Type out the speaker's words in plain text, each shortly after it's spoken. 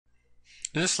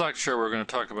In this lecture, we're going to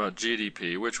talk about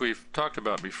GDP, which we've talked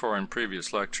about before in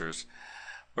previous lectures,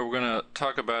 but we're going to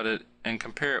talk about it and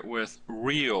compare it with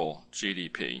real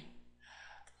GDP.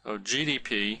 So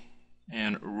GDP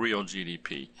and real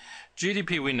GDP.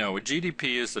 GDP, we know.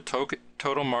 GDP is the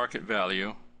total market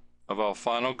value of all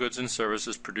final goods and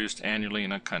services produced annually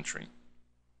in a country.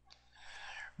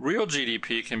 Real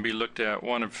GDP can be looked at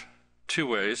one of two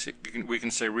ways. We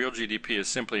can say real GDP is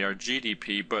simply our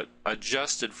GDP, but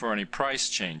adjusted for any price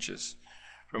changes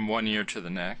from one year to the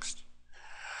next.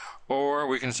 Or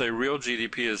we can say real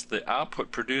GDP is the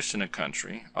output produced in a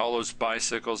country, all those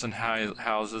bicycles and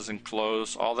houses and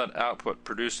clothes, all that output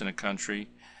produced in a country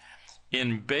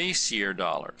in base year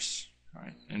dollars,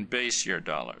 right? In base year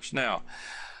dollars. Now,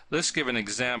 let's give an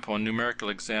example, a numerical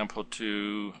example,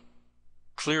 to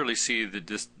clearly see the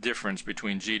difference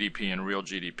between GDP and real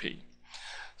GDP.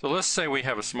 So let's say we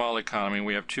have a small economy.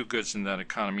 We have two goods in that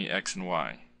economy, X and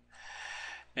Y.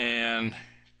 And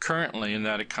currently in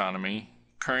that economy,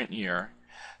 current year,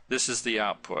 this is the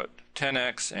output,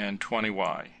 10X and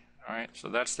 20Y. All right, so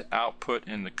that's the output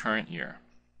in the current year.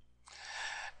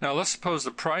 Now let's suppose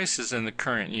the prices in the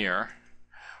current year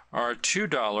are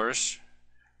 $2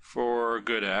 for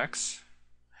good X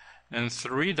and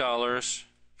 $3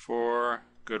 for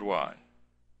good Y.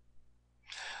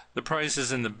 The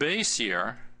prices in the base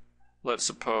year, let's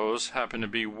suppose, happen to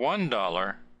be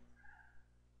 $1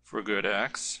 for good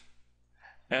X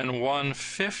and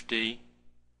 $1.50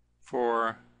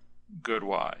 for good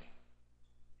Y.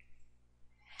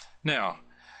 Now,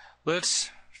 let's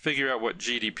figure out what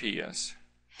GDP is.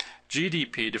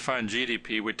 GDP, define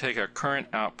GDP, we take our current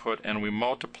output and we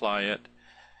multiply it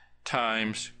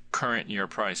times current year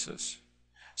prices.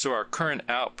 So our current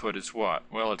output is what?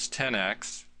 Well, it's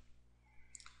 10X.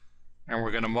 And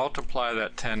we're going to multiply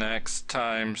that 10X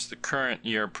times the current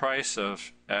year price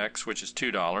of X, which is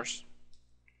 $2.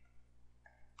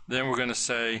 Then we're going to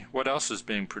say, what else is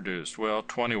being produced? Well,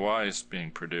 20Y is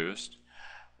being produced.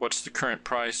 What's the current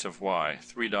price of Y?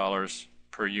 $3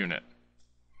 per unit.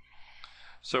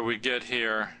 So we get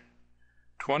here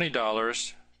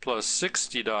 $20 plus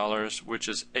 $60, which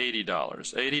is $80.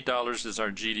 $80 is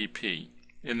our GDP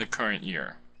in the current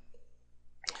year.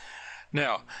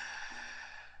 Now,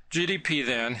 GDP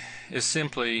then is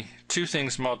simply two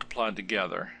things multiplied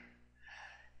together.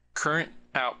 Current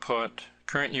output,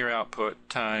 current year output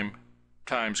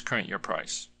times current year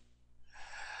price.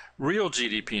 Real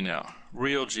GDP now,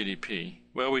 real GDP.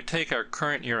 Well, we take our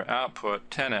current year output,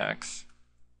 10X,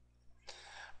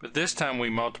 but this time we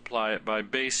multiply it by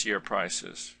base year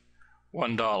prices,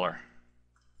 $1,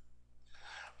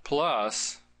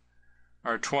 plus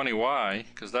our 20Y,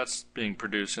 because that's being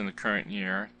produced in the current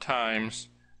year, times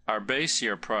our base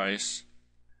year price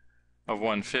of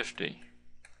 $1.50.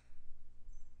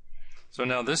 So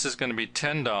now this is going to be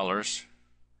 $10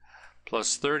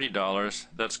 plus $30,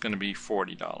 that's going to be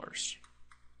 $40.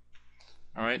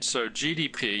 All right, so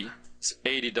GDP is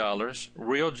 $80,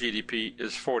 real GDP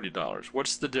is $40.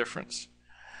 What's the difference?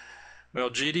 Well,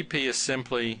 GDP is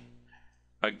simply,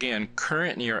 again,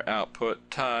 current year output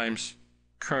times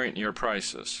current year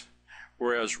prices,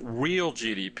 whereas real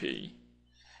GDP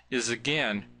is,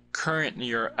 again, current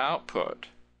year output,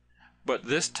 but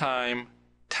this time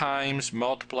times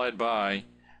multiplied by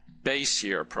base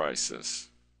year prices.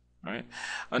 Right?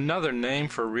 Another name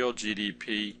for real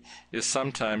GDP is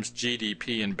sometimes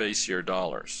GDP in base year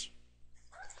dollars.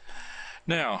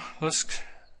 Now, let's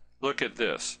look at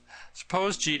this.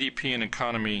 Suppose GDP in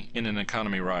an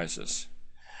economy rises.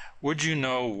 Would you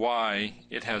know why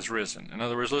it has risen? In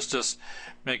other words, let's just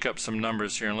make up some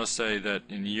numbers here, and let's say that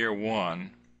in year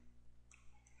one,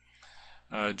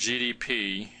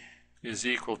 GDP is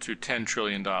equal to $10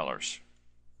 trillion.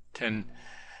 10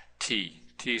 T,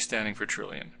 T standing for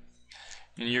trillion.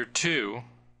 In year two,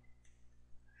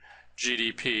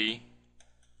 GDP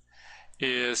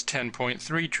is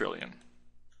 10.3 trillion.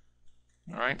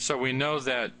 All right, so we know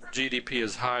that GDP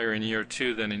is higher in year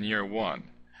two than in year one.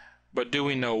 But do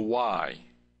we know why?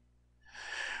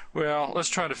 Well, let's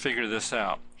try to figure this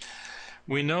out.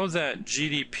 We know that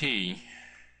GDP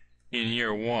in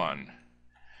year one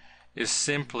is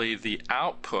simply the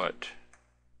output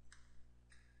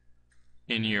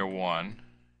in year one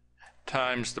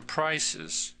times the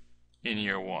prices in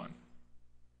year one.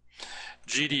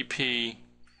 GDP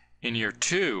in year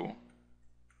two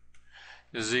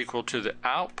is equal to the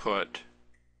output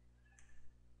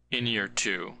in year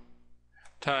two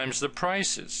times the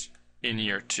prices in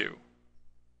year two.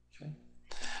 Okay.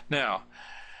 Now,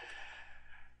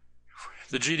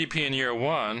 the GDP in year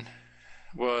one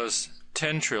was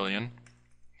 10 trillion,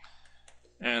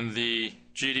 and the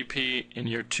GDP in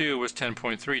year two was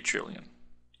 10.3 trillion.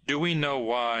 Do we know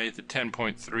why the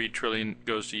 10.3 trillion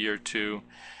goes to year 2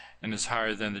 and is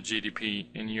higher than the GDP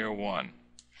in year 1?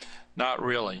 Not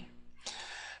really.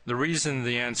 The reason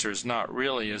the answer is not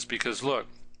really is because, look,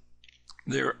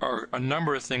 there are a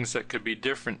number of things that could be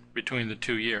different between the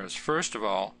 2 years. First of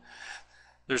all,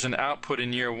 there's an output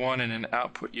in year 1 and an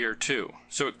output year 2.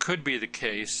 So it could be the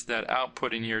case that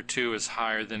output in year 2 is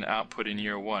higher than output in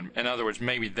year 1. In other words,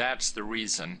 maybe that's the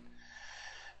reason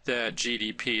that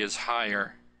GDP is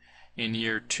higher in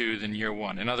year 2 than year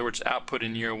 1. In other words, output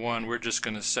in year 1 we're just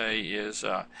going to say is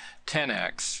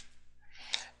 10x,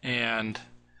 and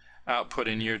output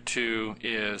in year 2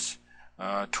 is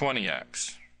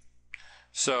 20x.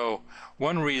 So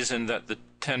one reason that the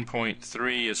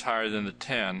 10.3 is higher than the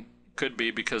 10 could be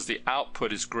because the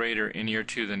output is greater in year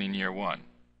 2 than in year 1.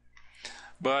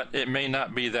 But it may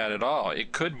not be that at all.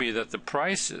 It could be that the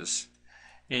prices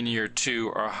in year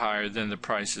 2 are higher than the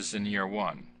prices in year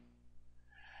 1.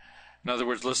 In other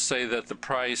words, let's say that the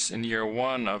price in year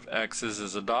 1 of X's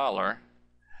is $1,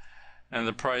 and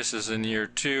the prices in year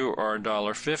 2 are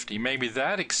 $1.50. Maybe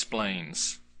that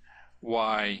explains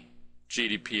why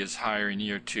GDP is higher in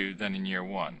year 2 than in year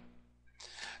 1.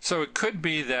 So it could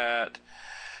be that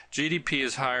GDP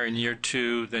is higher in year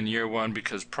 2 than year 1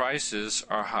 because prices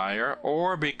are higher,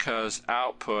 or because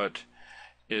output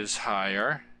is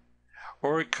higher,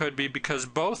 or it could be because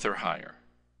both are higher.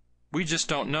 We just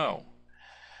don't know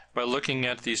by looking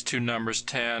at these two numbers,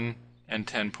 10 and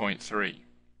 10.3.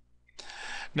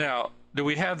 Now, do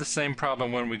we have the same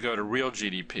problem when we go to real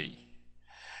GDP?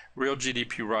 Real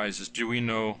GDP rises. Do we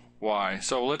know why?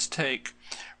 So let's take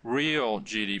real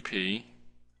GDP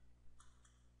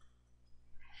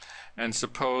and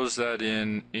suppose that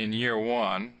in year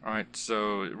 1, all right,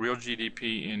 so real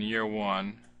GDP in year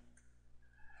 1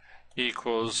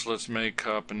 equals, let's make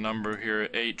up a number here,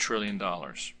 $8 trillion.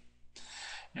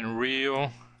 And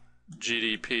real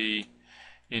GDP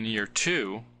in year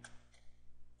 2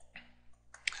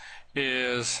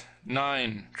 is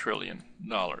 $9 trillion.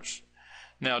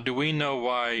 Now, do we know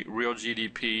why real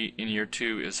GDP in year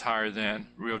 2 is higher than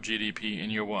real GDP in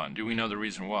year 1? Do we know the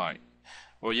reason why?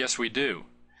 Well, yes, we do.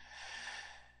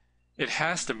 It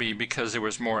has to be because there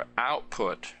was more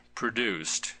output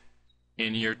produced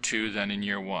in year 2 than in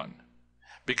year 1.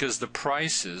 Because the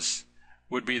prices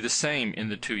would be the same in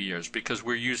the 2 years, because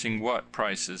we're using what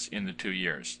prices in the 2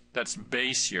 years? That's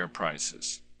base year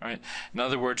prices, right? In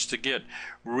other words, to get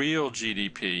real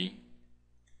GDP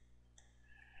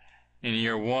in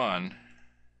year 1,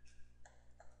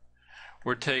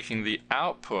 we're taking the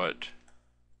output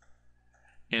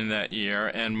in that year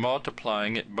and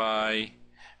multiplying it by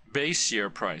base year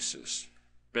prices.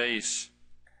 Base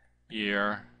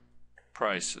year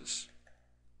prices.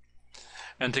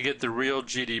 And to get the real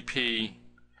GDP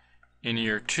in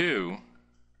year 2,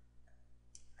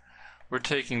 we're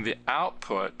taking the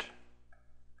output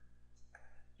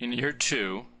in year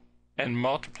 2 and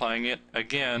multiplying it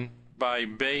again by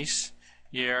base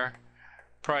year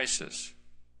prices.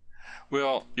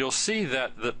 Well, you'll see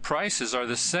that the prices are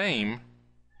the same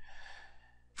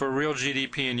for real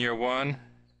GDP in year 1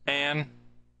 and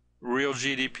real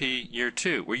GDP year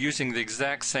 2. We're using the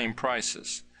exact same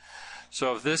prices.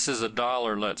 So if this is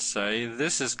 $1, let's say,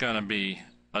 this is going to be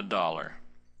 $1.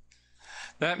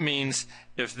 That means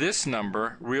if this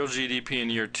number, real GDP in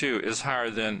year 2, is higher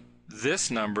than this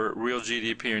number, real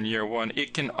GDP in year 1,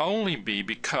 it can only be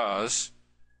because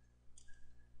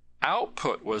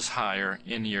output was higher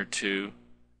in year 2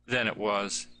 than it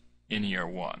was in year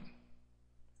 1.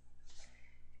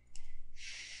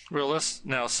 Well, let's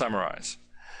now summarize.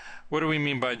 What do we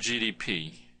mean by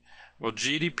GDP? Well,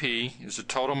 GDP is the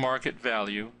total market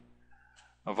value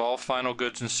of all final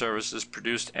goods and services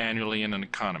produced annually in an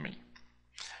economy.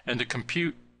 And to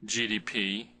compute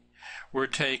GDP, we're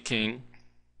taking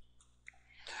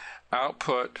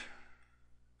output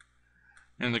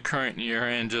in the current year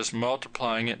and just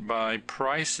multiplying it by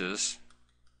prices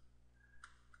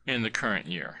in the current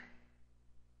year.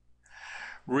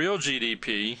 Real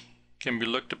GDP can be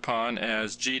looked upon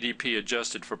as GDP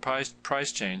adjusted for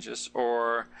price changes,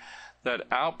 or that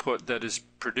output that is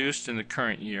produced in the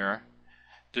current year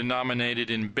denominated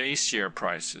in base year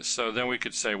prices. So then we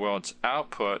could say, well, it's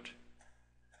output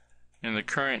in the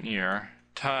current year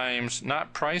times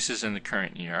not prices in the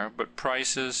current year, but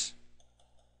prices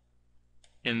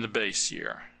in the base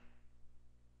year.